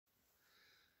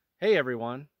Hey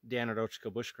everyone, Dan at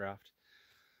Ochiko Bushcraft.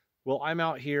 Well, I'm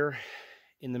out here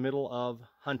in the middle of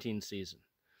hunting season.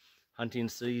 Hunting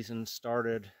season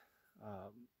started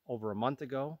over a month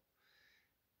ago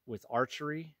with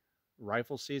archery.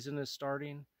 Rifle season is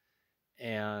starting,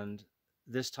 and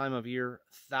this time of year,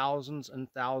 thousands and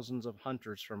thousands of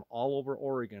hunters from all over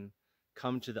Oregon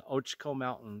come to the Ochiko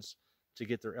Mountains to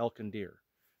get their elk and deer.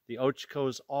 The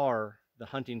Ochikos are the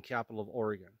hunting capital of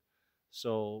Oregon.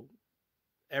 So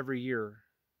every year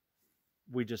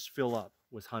we just fill up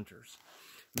with hunters.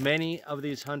 Many of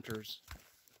these hunters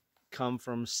come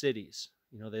from cities.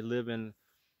 You know, they live in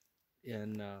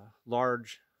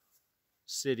large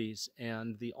cities,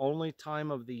 and the only time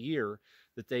of the year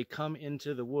that they come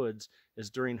into the woods is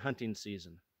during hunting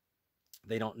season.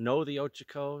 They don't know the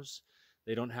Ochikos.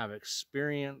 They don't have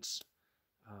experience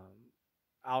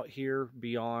out here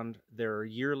beyond their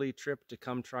yearly trip to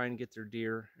come try and get their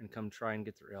deer and come try and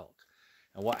get their elk.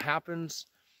 And what happens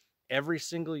every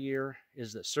single year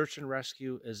is that search and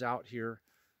rescue is out here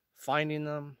finding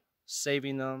them,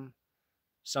 saving them,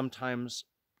 sometimes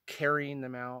carrying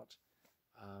them out.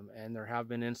 And there have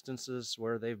been instances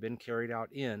where they've been carried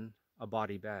out in a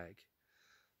body bag.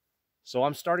 So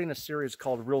I'm starting a series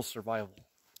called Real Survival.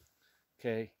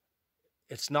 Okay,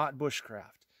 it's not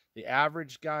bushcraft. The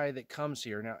average guy that comes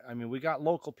here, now, I mean, we got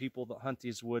local people that hunt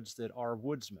these woods that are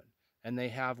woodsmen, and they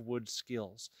have wood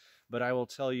skills. But I will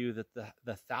tell you that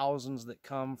the thousands that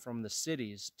come from the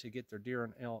cities to get their deer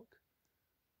and elk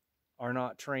are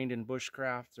not trained in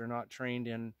bushcraft. They're not trained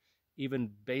in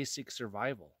even basic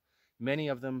survival. Many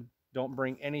of them don't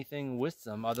bring anything with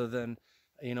them other than,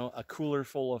 you know, a cooler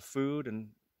full of food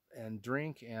and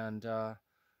drink, and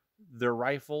their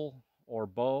rifle or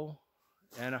bow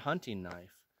and a hunting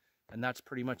knife. And that's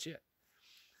pretty much it.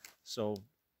 So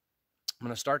I'm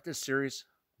going to start this series,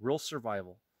 Real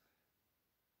Survival,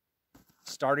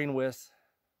 starting with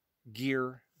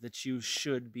gear that you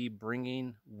should be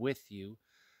bringing with you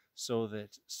so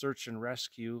that search and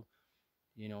rescue,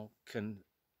 you know, can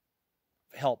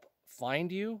help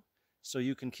find you, so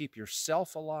you can keep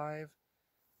yourself alive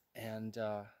and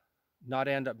not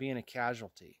end up being a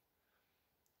casualty.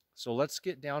 So let's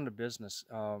get down to business.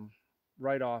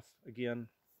 Right off, again,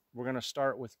 we're going to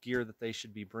start with gear that they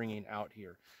should be bringing out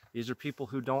here. These are people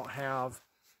who don't have,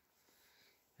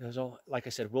 like I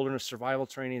said, wilderness survival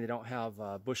training. They don't have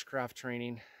bushcraft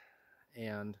training.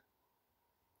 And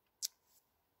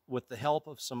with the help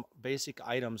of some basic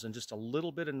items and just a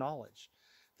little bit of knowledge,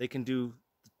 they can do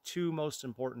the two most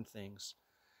important things: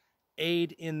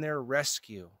 aid in their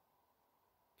rescue.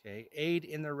 Okay, aid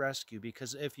in their rescue,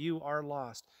 because if you are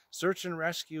lost, search and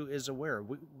rescue is aware.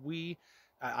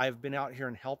 I've been out here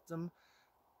and helped them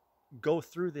go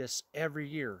through this every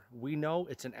year. We know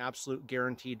it's an absolute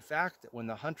guaranteed fact that when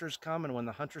the hunters come and when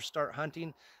the hunters start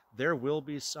hunting, there will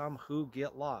be some who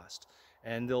get lost.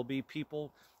 And there'll be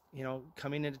people, you know,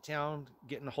 coming into town,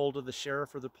 getting a hold of the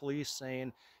sheriff or the police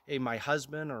saying, hey, my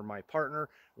husband or my partner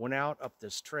went out up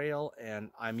this trail and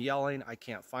I'm yelling, I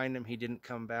can't find him, he didn't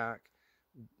come back.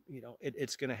 You know,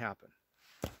 it's going to happen.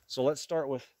 So let's start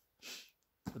with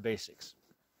the basics.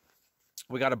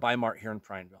 We got a buy mart here in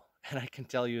Prineville, and I can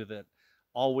tell you that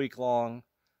all week long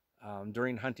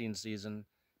during hunting season,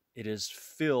 it is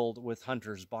filled with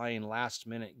hunters buying last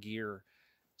minute gear.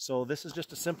 So this is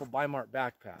just a simple buy mart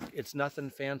backpack. It's nothing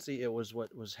fancy. It was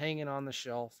what was hanging on the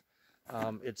shelf.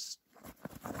 It's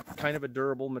kind of a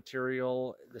durable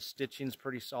material. The stitching's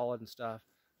pretty solid and stuff.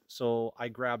 So I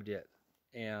grabbed it,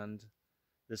 and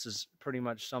this is pretty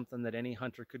much something that any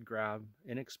hunter could grab,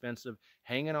 inexpensive,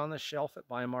 hanging on the shelf at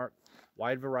Buy Mart,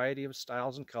 wide variety of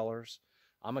styles and colors.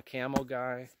 I'm a camo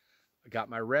guy. I got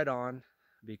my red on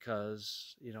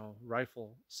because, you know,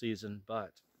 rifle season,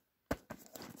 but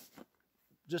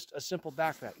just a simple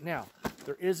backpack. Now,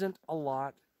 there isn't a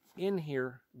lot in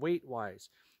here weight-wise.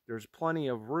 There's plenty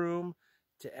of room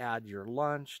to add your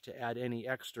lunch, to add any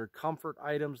extra comfort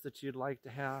items that you'd like to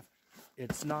have.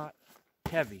 It's not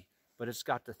heavy, but it's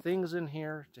got the things in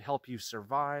here to help you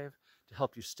survive, to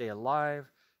help you stay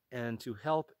alive, and to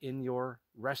help in your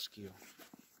rescue.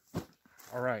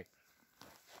 All right.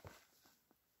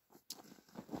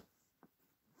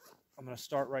 I'm going to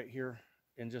start right here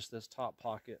in just this top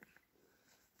pocket.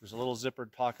 There's a little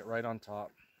zippered pocket right on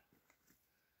top.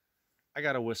 I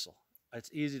got a whistle. It's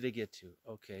easy to get to.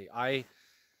 Okay,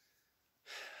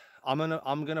 I'm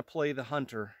gonna play the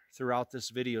hunter throughout this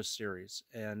video series,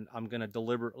 and I'm gonna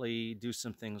deliberately do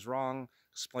some things wrong,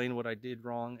 explain what I did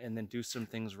wrong, and then do some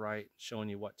things right, showing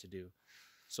you what to do.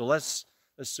 So let's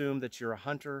assume that you're a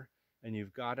hunter and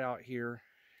you've got out here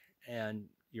and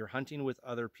you're hunting with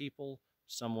other people,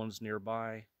 someone's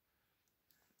nearby.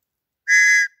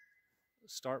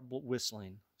 start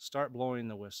whistling, start blowing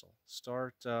the whistle,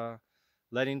 start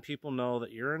letting people know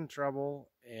that you're in trouble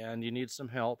and you need some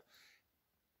help.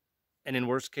 And in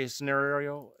worst case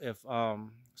scenario, if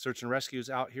search and rescue is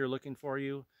out here looking for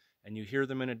you and you hear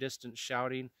them in a distance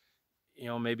shouting, you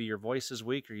know, maybe your voice is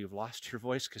weak or you've lost your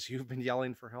voice because you've been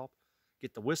yelling for help,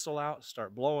 get the whistle out,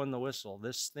 start blowing the whistle.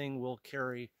 This thing will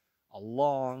carry a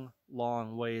long,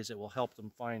 long ways. It will help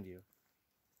them find you.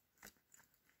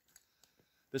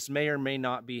 This may or may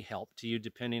not be help to you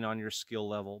depending on your skill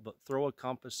level, but throw a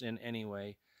compass in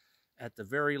anyway. At the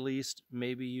very least,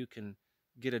 maybe you can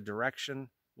get a direction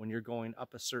when you're going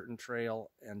up a certain trail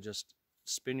and just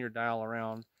spin your dial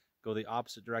around, go the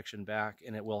opposite direction back,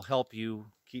 and it will help you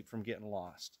keep from getting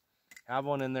lost. Have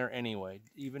one in there anyway,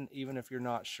 even if you're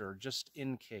not sure, just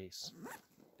in case.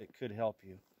 It could help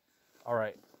you. All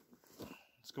right,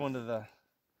 let's go into the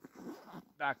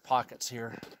back pockets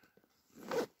here.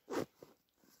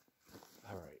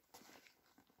 All right.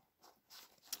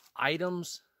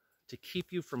 Items to keep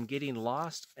you from getting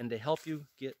lost and to help you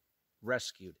get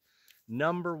rescued.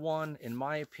 Number one, in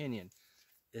my opinion,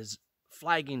 is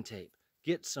flagging tape.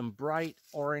 Get some bright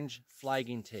orange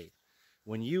flagging tape.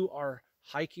 When you are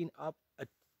hiking up a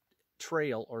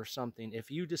trail or something,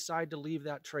 if you decide to leave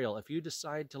that trail, if you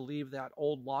decide to leave that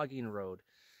old logging road,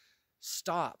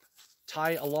 stop,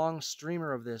 tie a long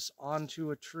streamer of this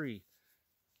onto a tree,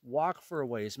 walk for a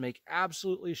ways, make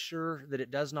absolutely sure that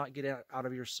it does not get out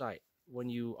of your sight. When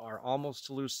you are almost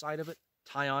to lose sight of it,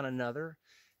 tie on another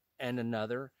and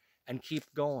another and keep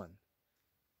going.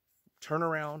 Turn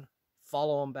around,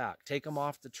 follow them back. Take them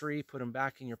off the tree, put them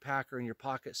back in your pack or in your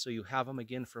pocket so you have them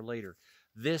again for later.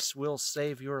 This will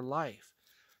save your life.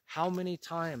 How many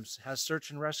times has search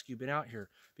and rescue been out here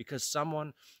because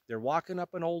they're walking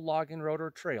up an old logging road or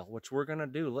trail, which we're going to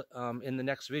do in the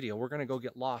next video. We're going to go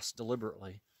get lost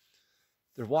deliberately.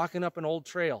 They're walking up an old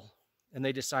trail and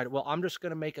they decide, well, I'm just going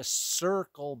to make a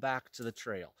circle back to the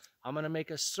trail. I'm going to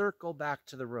make a circle back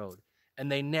to the road. And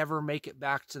they never make it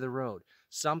back to the road.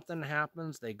 Something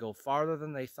happens, they go farther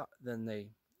than they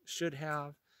should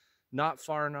have, not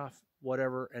far enough,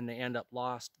 whatever, and they end up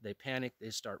lost. They panic, they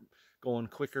start going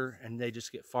quicker, and they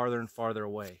just get farther and farther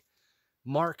away.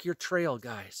 Mark your trail,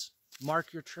 guys.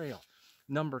 Mark your trail.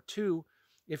 Number two,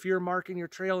 if you're marking your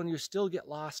trail and you still get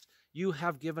lost, you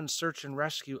have given search and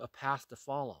rescue a path to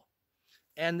follow.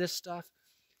 And this stuff,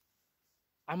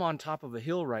 I'm on top of a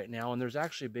hill right now, and there's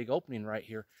actually a big opening right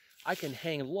here. I can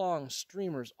hang long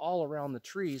streamers all around the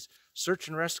trees. Search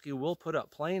and rescue will put up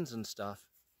planes and stuff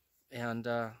and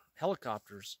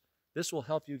helicopters. This will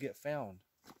help you get found.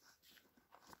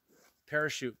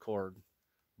 Parachute cord,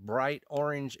 bright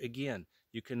orange again.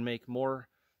 You can make more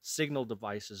signal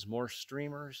devices, more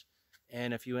streamers,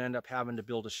 and if you end up having to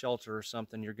build a shelter or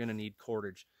something, you're going to need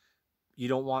cordage. You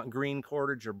don't want green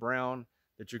cordage or brown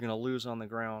that you're going to lose on the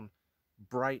ground.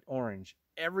 Bright orange.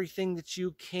 Everything that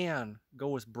you can, go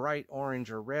with bright orange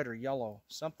or red or yellow,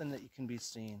 something that you can be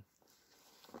seen.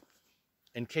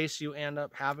 In case you end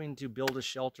up having to build a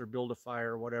shelter, build a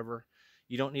fire, whatever,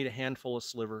 you don't need a handful of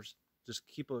slivers. Just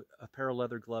keep a pair of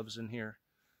leather gloves in here.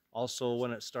 Also,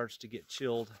 when it starts to get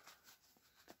chilled,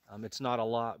 it's not a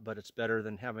lot, but it's better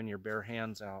than having your bare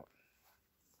hands out.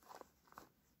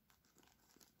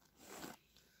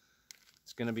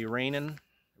 It's going to be raining.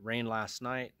 It rained last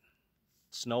night.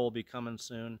 Snow will be coming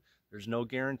soon. There's no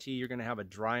guarantee you're going to have a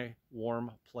dry,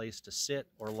 warm place to sit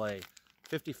or lay.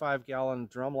 55-gallon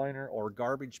drumliner or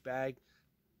garbage bag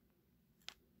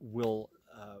will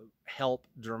help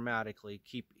dramatically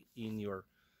keeping your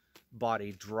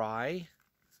body dry,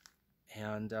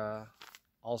 and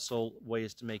also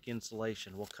ways to make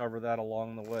insulation. We'll cover that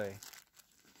along the way.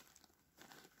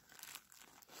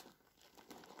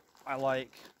 I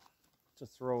like to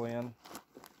throw in,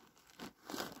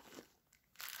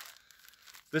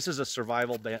 this is a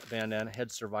survival bandana,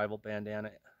 head survival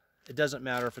bandana. It doesn't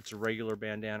matter if it's a regular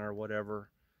bandana or whatever,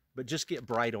 but just get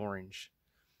bright orange.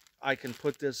 I can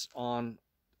put this on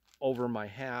over my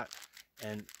hat,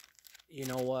 and you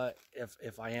know what?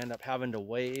 If I end up having to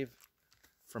wave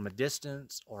from a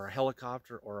distance, or a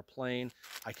helicopter or a plane,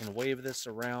 I can wave this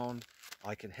around.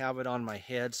 I can have it on my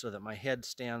head so that my head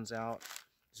stands out.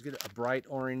 Just get a bright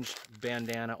orange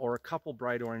bandana or a couple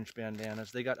bright orange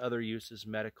bandanas. They got other uses,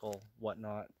 medical,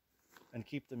 whatnot, and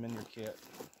keep them in your kit.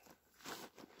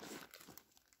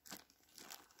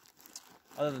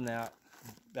 Other than that,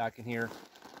 back in here,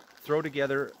 throw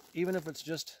together, even if it's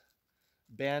just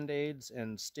Band-Aids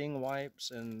and sting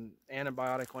wipes and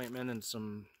antibiotic ointment and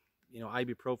some,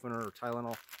 ibuprofen or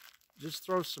Tylenol. Just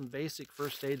throw some basic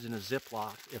first aids in a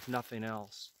Ziploc, if nothing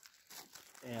else.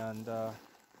 And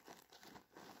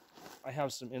I I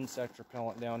have some insect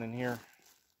repellent down in here.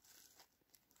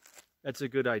 That's a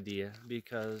good idea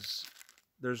because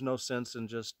there's no sense in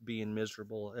just being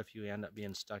miserable if you end up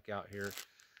being stuck out here.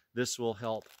 This will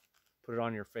help put it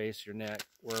on your face, your neck,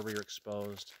 wherever you're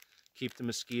exposed. Keep the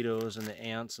mosquitoes and the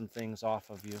ants and things off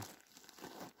of you.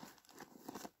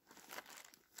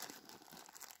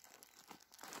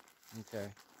 Okay.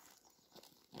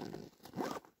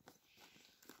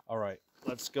 All right,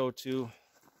 let's go to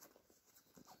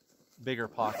bigger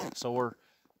pockets. So we're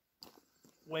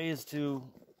ways to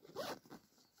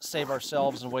save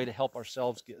ourselves and way to help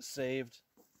ourselves get saved.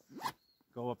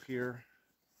 Go up here.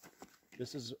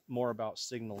 This is more about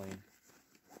signaling.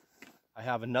 I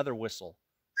have another whistle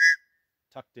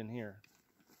tucked in here.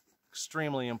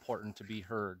 Extremely important to be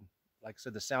heard. Like I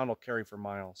said, the sound will carry for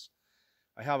miles.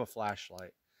 I have a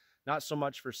flashlight. Not so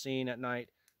much for seeing at night,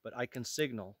 but I can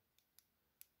signal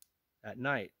at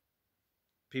night.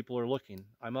 People are looking.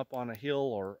 I'm up on a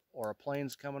hill or a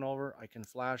plane's coming over, I can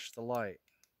flash the light.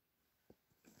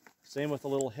 Same with a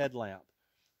little headlamp.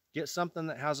 Get something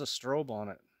that has a strobe on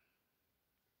it.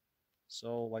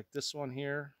 So like this one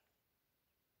here.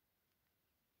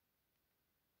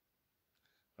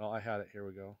 Oh, I had it. Here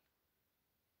we go.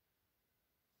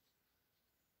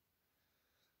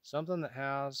 Something that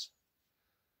has,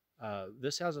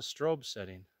 this has a strobe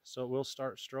setting, so it will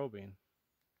start strobing.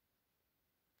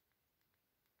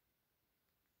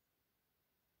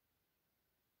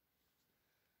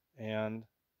 And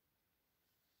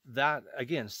that,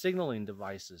 again, signaling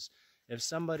devices. If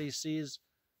somebody sees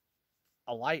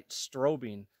a light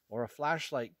strobing or a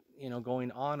flashlight,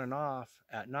 going on and off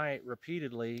at night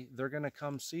repeatedly, they're going to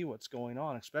come see what's going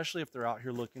on, especially if they're out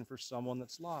here looking for someone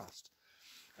that's lost.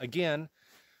 Again,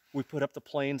 we put up the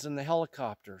planes and the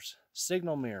helicopters.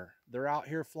 Signal mirror. They're out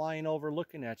here flying over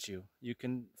looking at you. You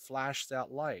can flash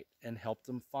that light and help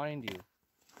them find you.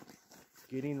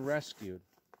 Getting rescued.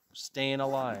 Staying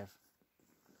alive.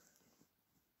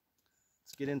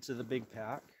 Let's get into the big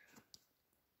pack.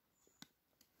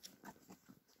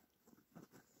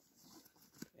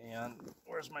 And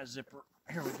where's my zipper?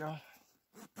 Here we go.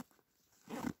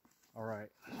 All right.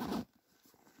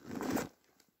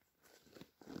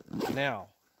 Now,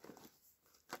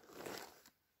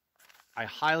 I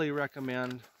highly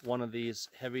recommend one of these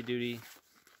heavy-duty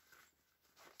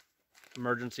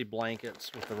emergency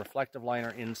blankets with the reflective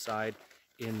liner inside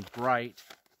in bright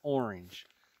orange.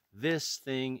 This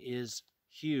thing is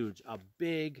huge. A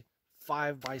big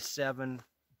 5x7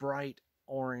 bright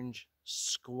orange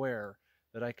square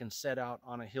that I can set out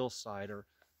on a hillside or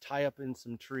tie up in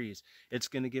some trees. It's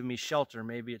going to give me shelter.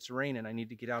 Maybe it's raining. I need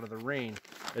to get out of the rain.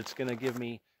 It's going to give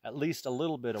me at least a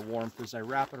little bit of warmth as I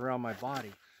wrap it around my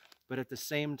body. But at the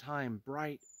same time,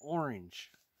 bright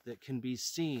orange that can be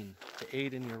seen to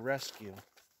aid in your rescue.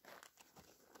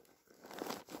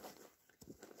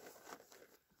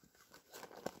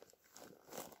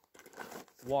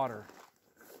 Water.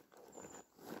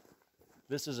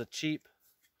 This is a cheap,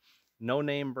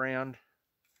 no-name brand,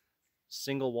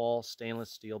 single wall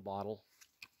stainless steel bottle.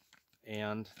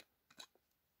 And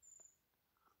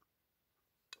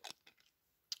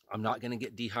I'm not going to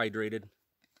get dehydrated,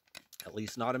 at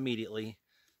least not immediately,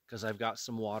 because I've got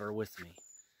some water with me.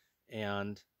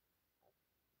 And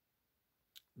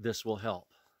this will help.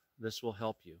 This will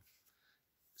help you.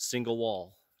 Single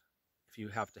wall. If you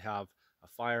have to have a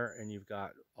fire and you've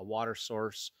got a water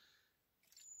source,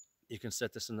 you can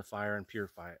set this in the fire and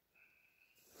purify it.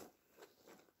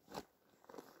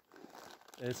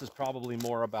 This is probably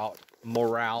more about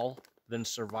morale than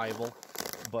survival,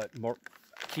 but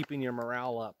keeping your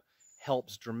morale up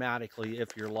helps dramatically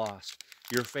if you're lost.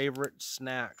 Your favorite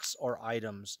snacks or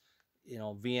items,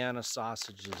 Vienna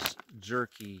sausages,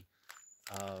 jerky,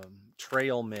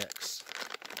 trail mix.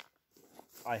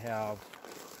 I have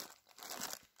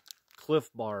Cliff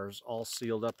Bars all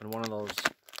sealed up in one of those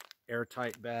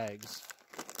airtight bags.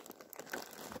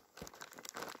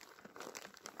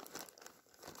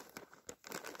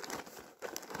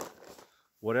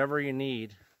 Whatever you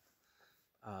need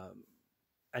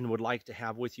and would like to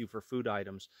have with you for food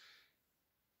items.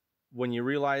 When you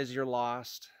realize you're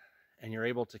lost and you're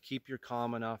able to keep your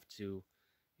calm enough to,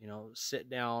 sit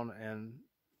down and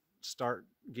start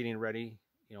getting ready,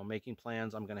 making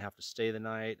plans. I'm going to have to stay the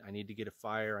night. I need to get a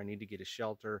fire. I need to get a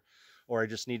shelter, or I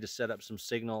just need to set up some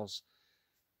signals.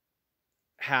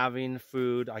 Having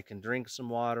food, I can drink some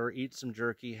water, eat some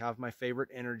jerky, have my favorite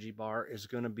energy bar is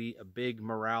going to be a big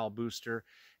morale booster,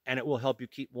 and it will help you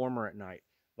keep warmer at night.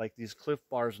 Like these Cliff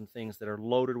Bars and things that are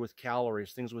loaded with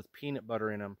calories, things with peanut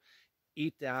butter in them.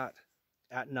 Eat that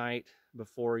at night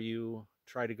before you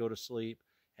try to go to sleep,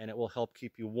 and it will help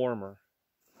keep you warmer.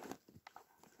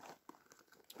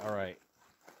 All right.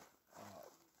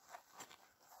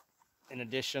 In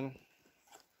addition,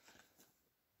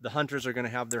 the hunters are going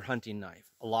to have their hunting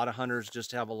knife. A lot of hunters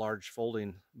just have a large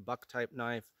folding buck type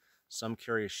knife. Some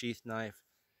carry a sheath knife.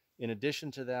 In addition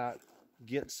to that,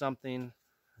 get something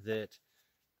that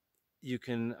you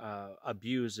can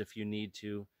abuse if you need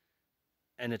to,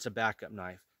 and it's a backup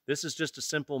knife. This is just a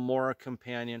simple Mora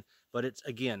companion, but it's,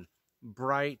 again,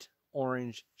 bright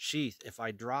orange sheath. If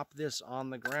I drop this on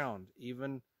the ground,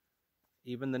 even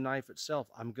the knife itself,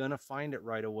 I'm gonna find it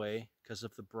right away because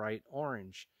of the bright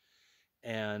orange.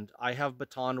 And I have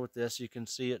batoned with this. You can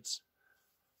see it's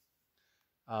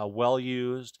well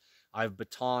used. I've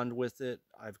batoned with it.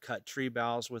 I've cut tree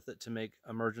boughs with it to make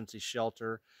emergency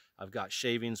shelter. I've got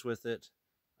shavings with it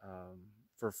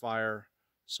for fire.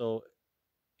 So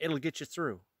it'll get you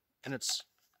through. And it's,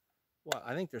 well,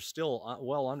 I think they're still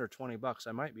well under 20 bucks.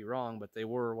 I might be wrong, but they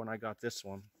were when I got this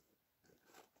one.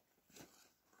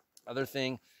 Other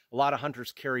thing, a lot of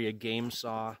hunters carry a game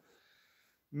saw.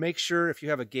 Make sure if you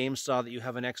have a game saw that you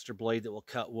have an extra blade that will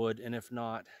cut wood, and if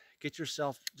not, get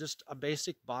yourself just a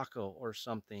basic Baco or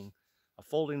something, a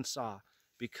folding saw,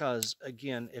 because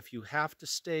again, if you have to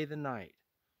stay the night,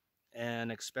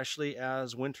 and especially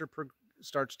as winter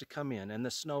starts to come in and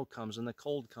the snow comes and the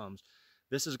cold comes,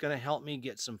 this is going to help me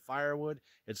get some firewood.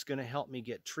 It's going to help me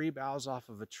get tree boughs off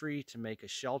of a tree to make a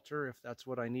shelter if that's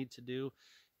what I need to do.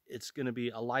 It's going to be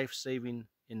a life-saving,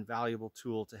 invaluable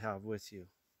tool to have with you.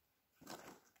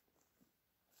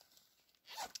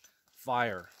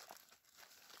 Fire.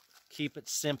 Keep it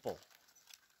simple.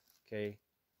 Okay.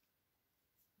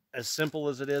 As simple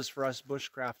as it is for us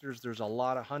bushcrafters, there's a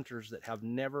lot of hunters that have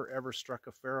never ever struck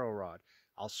a ferro rod.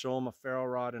 I'll show them a ferro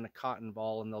rod and a cotton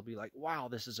ball and they'll be like, wow,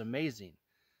 this is amazing.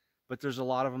 But there's a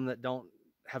lot of them that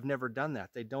have never done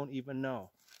that. They don't even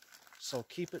know. So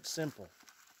keep it simple.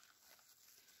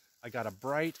 I got a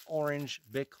bright orange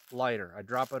Bic lighter. I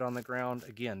drop it on the ground,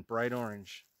 again, bright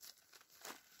orange.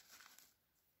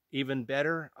 Even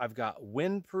better, I've got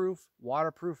windproof,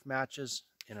 waterproof matches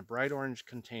in a bright orange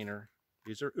container.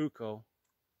 These are Uco.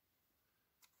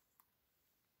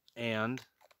 And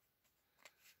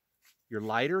your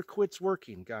lighter quits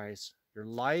working, guys. Your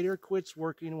lighter quits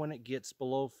working when it gets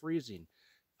below freezing.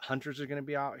 Hunters are going to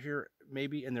be out here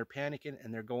maybe and they're panicking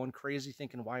and they're going crazy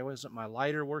thinking, why wasn't my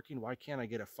lighter working? Why can't I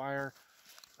get a fire?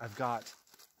 I've got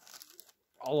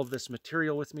all of this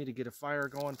material with me to get a fire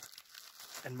going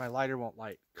and my lighter won't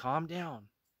light. Calm down.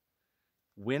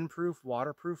 Windproof,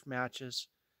 waterproof matches.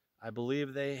 I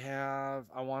believe they have,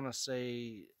 I want to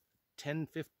say 10,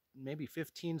 15, maybe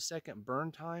 15-second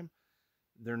burn time.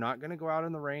 They're not going to go out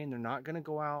in the rain. They're not going to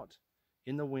go out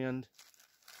in the wind.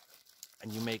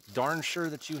 And you make darn sure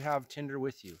that you have tinder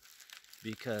with you,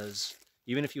 because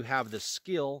even if you have the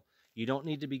skill, you don't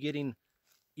need to be getting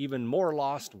even more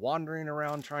lost wandering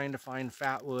around trying to find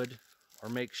fat wood or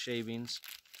make shavings.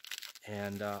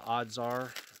 And odds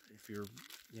are, if you're,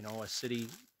 you know, a city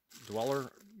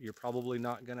dweller, you're probably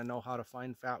not going to know how to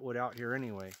find fat wood out here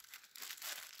anyway.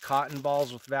 Cotton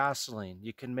balls with Vaseline.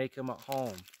 You can make them at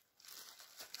home.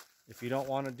 If you don't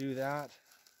want to do that,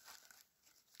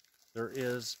 there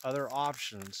is other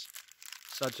options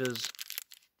such as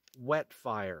wet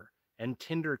fire and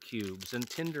tinder cubes and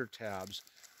tinder tabs.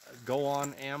 Go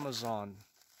on Amazon,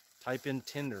 type in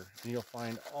tinder, and you'll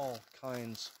find all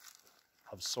kinds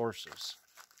of sources.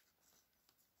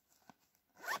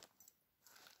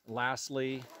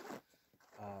 Lastly,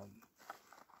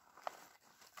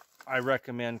 I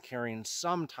recommend carrying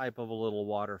some type of a little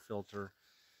water filter.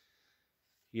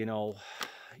 You know,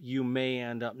 you may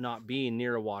end up not being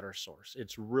near a water source.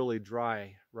 It's really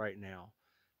dry right now.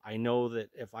 I know that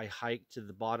if I hike to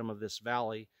the bottom of this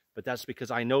valley, but that's because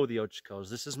I know the Ochocos.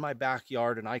 This is my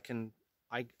backyard and I can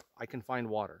find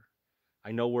water.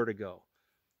 I know where to go.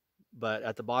 But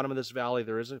at the bottom of this valley,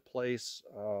 there is a place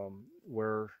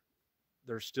where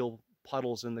there's still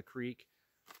puddles in the creek.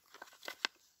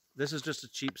 This is just a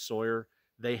cheap Sawyer.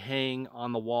 They hang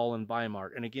on the wall in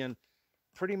Bi-Mart. And again,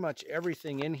 pretty much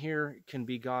everything in here can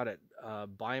be got at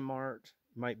Bi-Mart.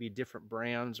 Might be different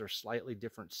brands or slightly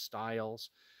different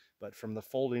styles, but from the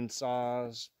folding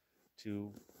saws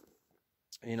to,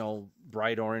 you know,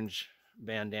 bright orange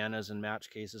bandanas and match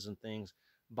cases and things,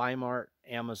 Bi-Mart,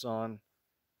 Amazon.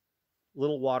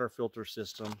 Little water filter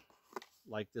system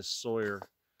like this Sawyer,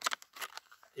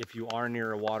 if you are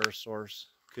near a water source,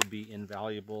 could be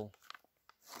invaluable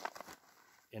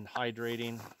in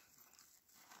hydrating.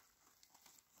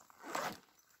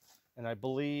 And I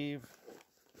believe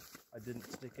I didn't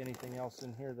stick anything else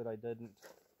in here that I didn't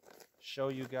show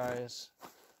you guys.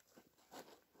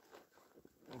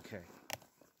 Okay.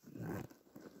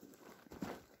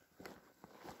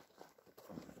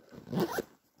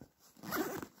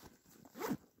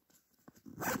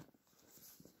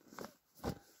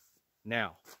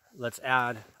 Now, let's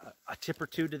add a tip or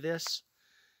two to this,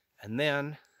 and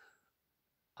then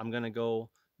I'm going to go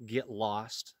get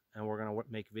lost, and we're going to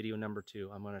make video number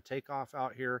 2. I'm going to take off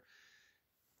out here.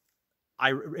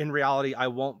 In reality, I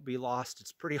won't be lost.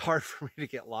 It's pretty hard for me to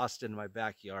get lost in my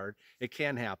backyard. It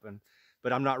can happen,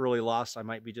 but I'm not really lost. I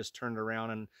might be just turned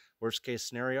around, and worst case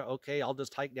scenario, okay, I'll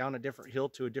just hike down a different hill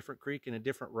to a different creek in a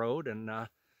different road and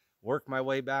work my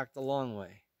way back the long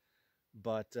way.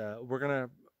 But we're going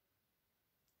to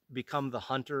become the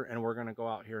hunter, and we're going to go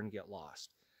out here and get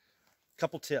lost.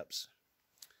 Couple tips.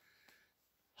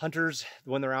 Hunters,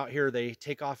 when they're out here, they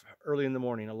take off early in the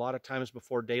morning, a lot of times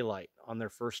before daylight on their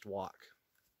first walk.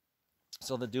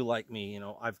 So they do like me, you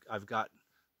know, I've got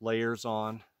layers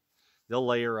on. They'll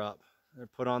layer up. They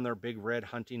put on their big red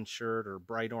hunting shirt or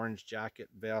bright orange jacket,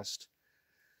 vest,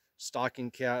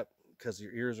 stocking cap because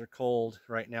your ears are cold.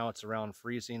 Right now it's around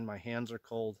freezing. My hands are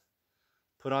cold.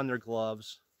 Put on their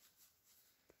gloves.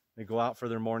 They go out for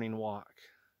their morning walk.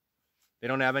 They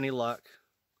don't have any luck.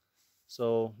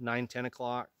 So 9, 10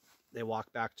 o'clock, they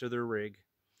walk back to their rig.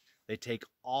 They take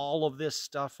all of this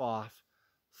stuff off,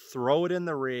 throw it in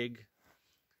the rig,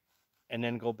 and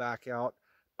then go back out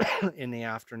in the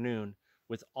afternoon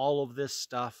with all of this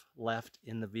stuff left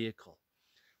in the vehicle.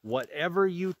 Whatever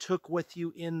you took with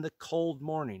you in the cold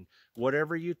morning,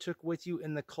 whatever you took with you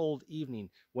in the cold evening,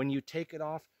 when you take it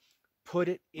off, put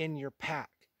it in your pack.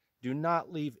 Do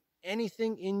not leave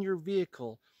anything in your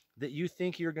vehicle that you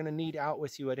think you're going to need out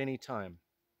with you at any time.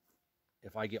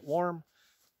 If I get warm,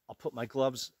 I'll put my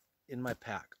gloves in my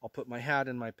pack. I'll put my hat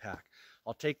in my pack.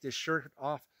 I'll take this shirt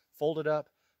off, fold it up,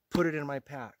 put it in my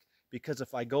pack. Because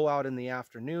if I go out in the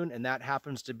afternoon, and that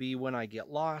happens to be when I get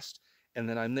lost, and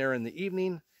then I'm there in the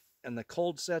evening, and the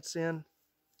cold sets in,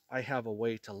 I have a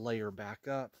way to layer back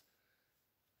up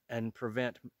and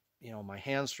prevent, you know, my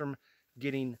hands from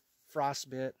getting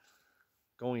frostbite,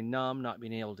 going numb, not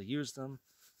being able to use them,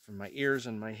 from my ears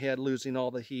and my head losing all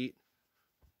the heat.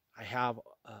 I have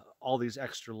all these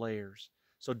extra layers.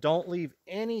 So don't leave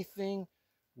anything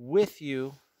with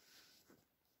you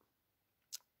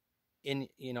in,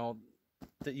 you know,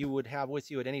 that you would have with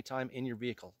you at any time in your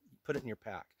vehicle. Put it in your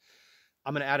pack.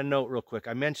 I'm going to add a note real quick.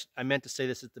 I meant to say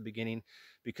this at the beginning.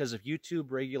 Because of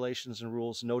YouTube regulations and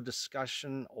rules, no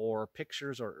discussion or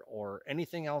pictures or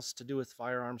anything else to do with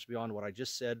firearms beyond what I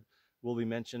just said will be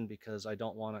mentioned, because I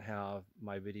don't want to have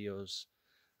my videos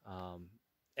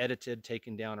edited,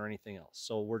 taken down, or anything else.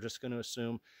 So we're just going to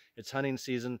assume it's hunting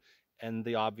season, and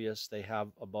the obvious, they have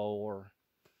a bow or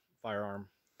firearm.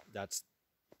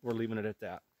 We're leaving it at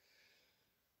that.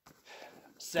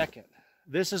 Second,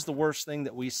 this is the worst thing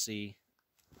that we see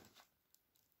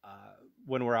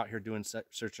when we're out here doing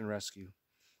search and rescue.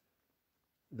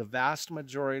 The vast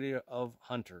majority of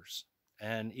hunters,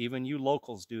 and even you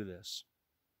locals, do this.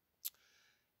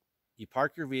 You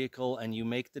park your vehicle and you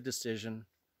make the decision,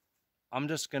 I'm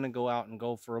just going to go out and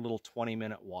go for a little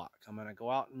 20-minute walk. I'm going to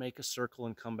go out and make a circle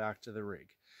and come back to the rig.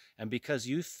 And because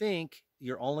you think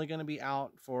you're only going to be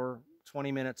out for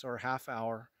 20 minutes or a half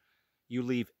hour, you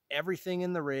leave everything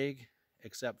in the rig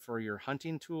except for your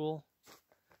hunting tool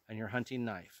and your hunting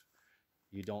knife.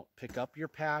 You don't pick up your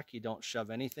pack. You don't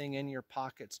shove anything in your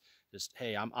pockets. Just,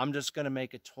 hey, I'm just going to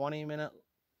make a 20-minute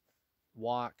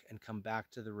walk and come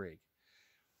back to the rig.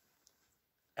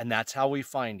 And that's how we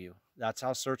find you. That's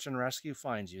how search and rescue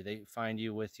finds you. They find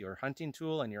you with your hunting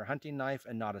tool and your hunting knife,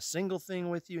 and not a single thing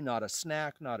with you, not a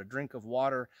snack, not a drink of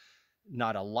water,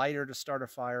 not a lighter to start a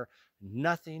fire,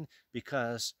 nothing,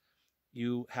 because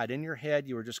you had in your head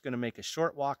you were just going to make a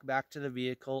short walk back to the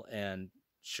vehicle, and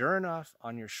sure enough,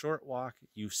 on your short walk,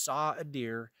 you saw a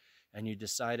deer and you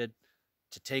decided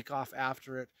to take off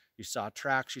after it. You saw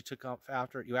tracks, you took off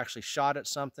after it. You actually shot at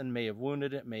something, may have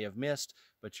wounded it, may have missed,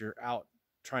 but you're out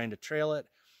trying to trail it.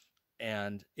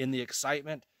 And in the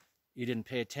excitement, you didn't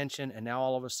pay attention. And now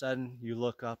all of a sudden you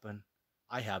look up and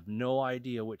I have no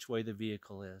idea which way the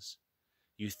vehicle is.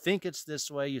 You think it's this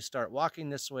way, you start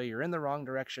walking this way, you're in the wrong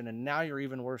direction, and now you're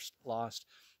even worse lost.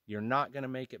 You're not going to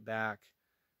make it back.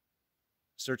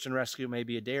 Search and rescue may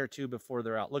be a day or two before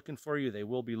they're out looking for you. They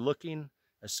will be looking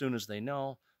as soon as they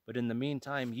know. But in the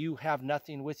meantime, you have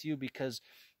nothing with you because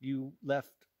you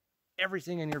left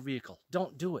everything in your vehicle.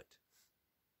 Don't do it.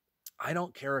 I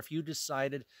don't care if you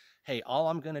decided, hey, all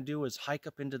I'm going to do is hike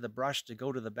up into the brush to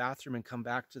go to the bathroom and come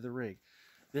back to the rig.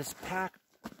 This pack,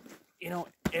 you know,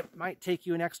 it might take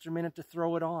you an extra minute to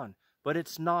throw it on, but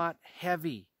it's not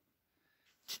heavy.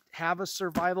 Have a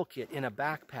survival kit in a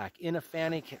backpack, in a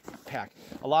fanny pack.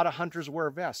 A lot of hunters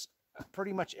wear vests.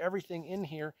 pretty much everything in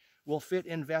here will fit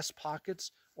in vest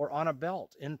pockets or on a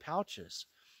belt, in pouches.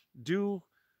 Do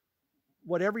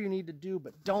whatever you need to do,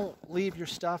 but don't leave your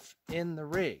stuff in the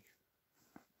rig.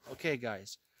 Okay,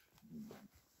 guys.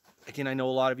 Again, I know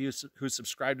a lot of you who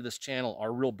subscribe to this channel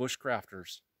are real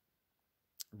bushcrafters,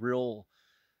 real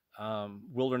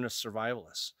wilderness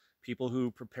survivalists, people who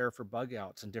prepare for bug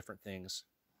outs and different things.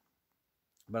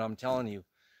 But I'm telling you,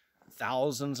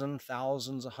 thousands and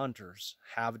thousands of hunters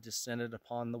have descended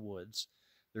upon the woods.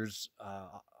 There's,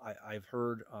 I've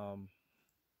heard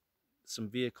some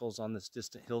vehicles on this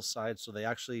distant hillside, so they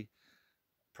actually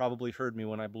probably heard me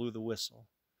when I blew the whistle.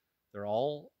 They're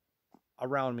all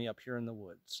around me up here in the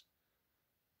woods.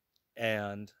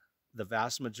 And the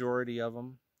vast majority of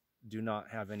them do not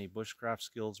have any bushcraft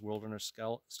skills, wilderness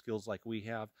skills like we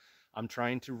have. I'm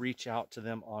trying to reach out to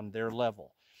them on their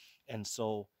level. And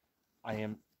so I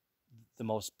am the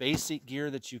most basic gear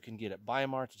that you can get at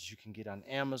Bi-Mart, that you can get on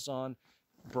Amazon,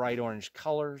 bright orange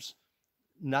colors.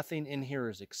 Nothing in here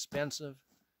is expensive.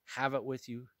 Have it with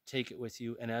you, take it with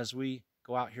you. And as we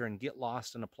go out here and get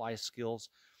lost and apply skills,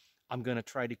 I'm going to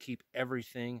try to keep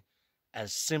everything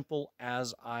as simple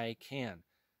as I can.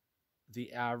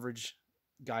 The average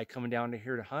guy coming down to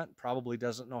here to hunt probably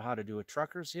doesn't know how to do a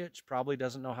trucker's hitch, probably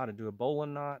doesn't know how to do a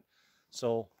bowline knot.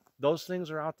 So those things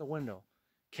are out the window.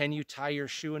 Can you tie your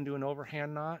shoe and do an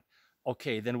overhand knot?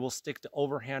 Okay, then we'll stick to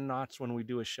overhand knots when we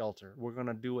do a shelter. We're going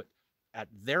to do it at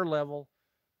their level,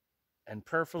 and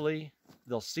prayerfully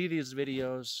they'll see these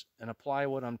videos and apply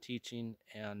what I'm teaching,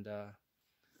 and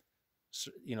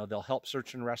you know, they'll help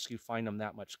search and rescue find them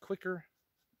that much quicker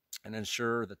and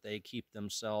ensure that they keep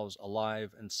themselves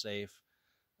alive and safe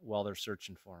while they're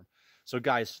searching for them. So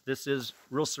guys, this is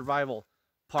Real Survival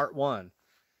Part 1.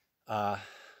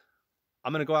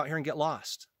 I'm going to go out here and get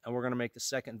lost, and we're going to make the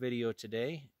second video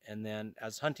today. And then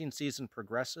as hunting season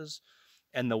progresses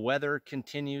and the weather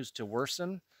continues to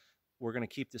worsen, we're going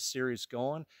to keep this series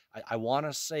going. I want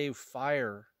to save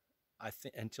fire, I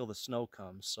think, until the snow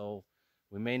comes. So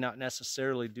we may not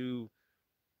necessarily do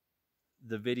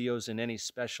the videos in any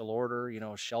special order, you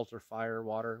know, shelter, fire,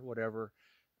 water, whatever.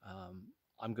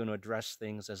 I'm going to address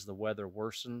things as the weather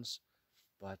worsens.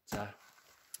 But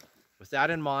with that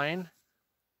in mind,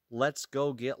 let's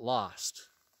go get lost.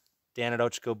 Dan at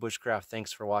Ochco Bushcraft,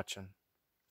 thanks for watching.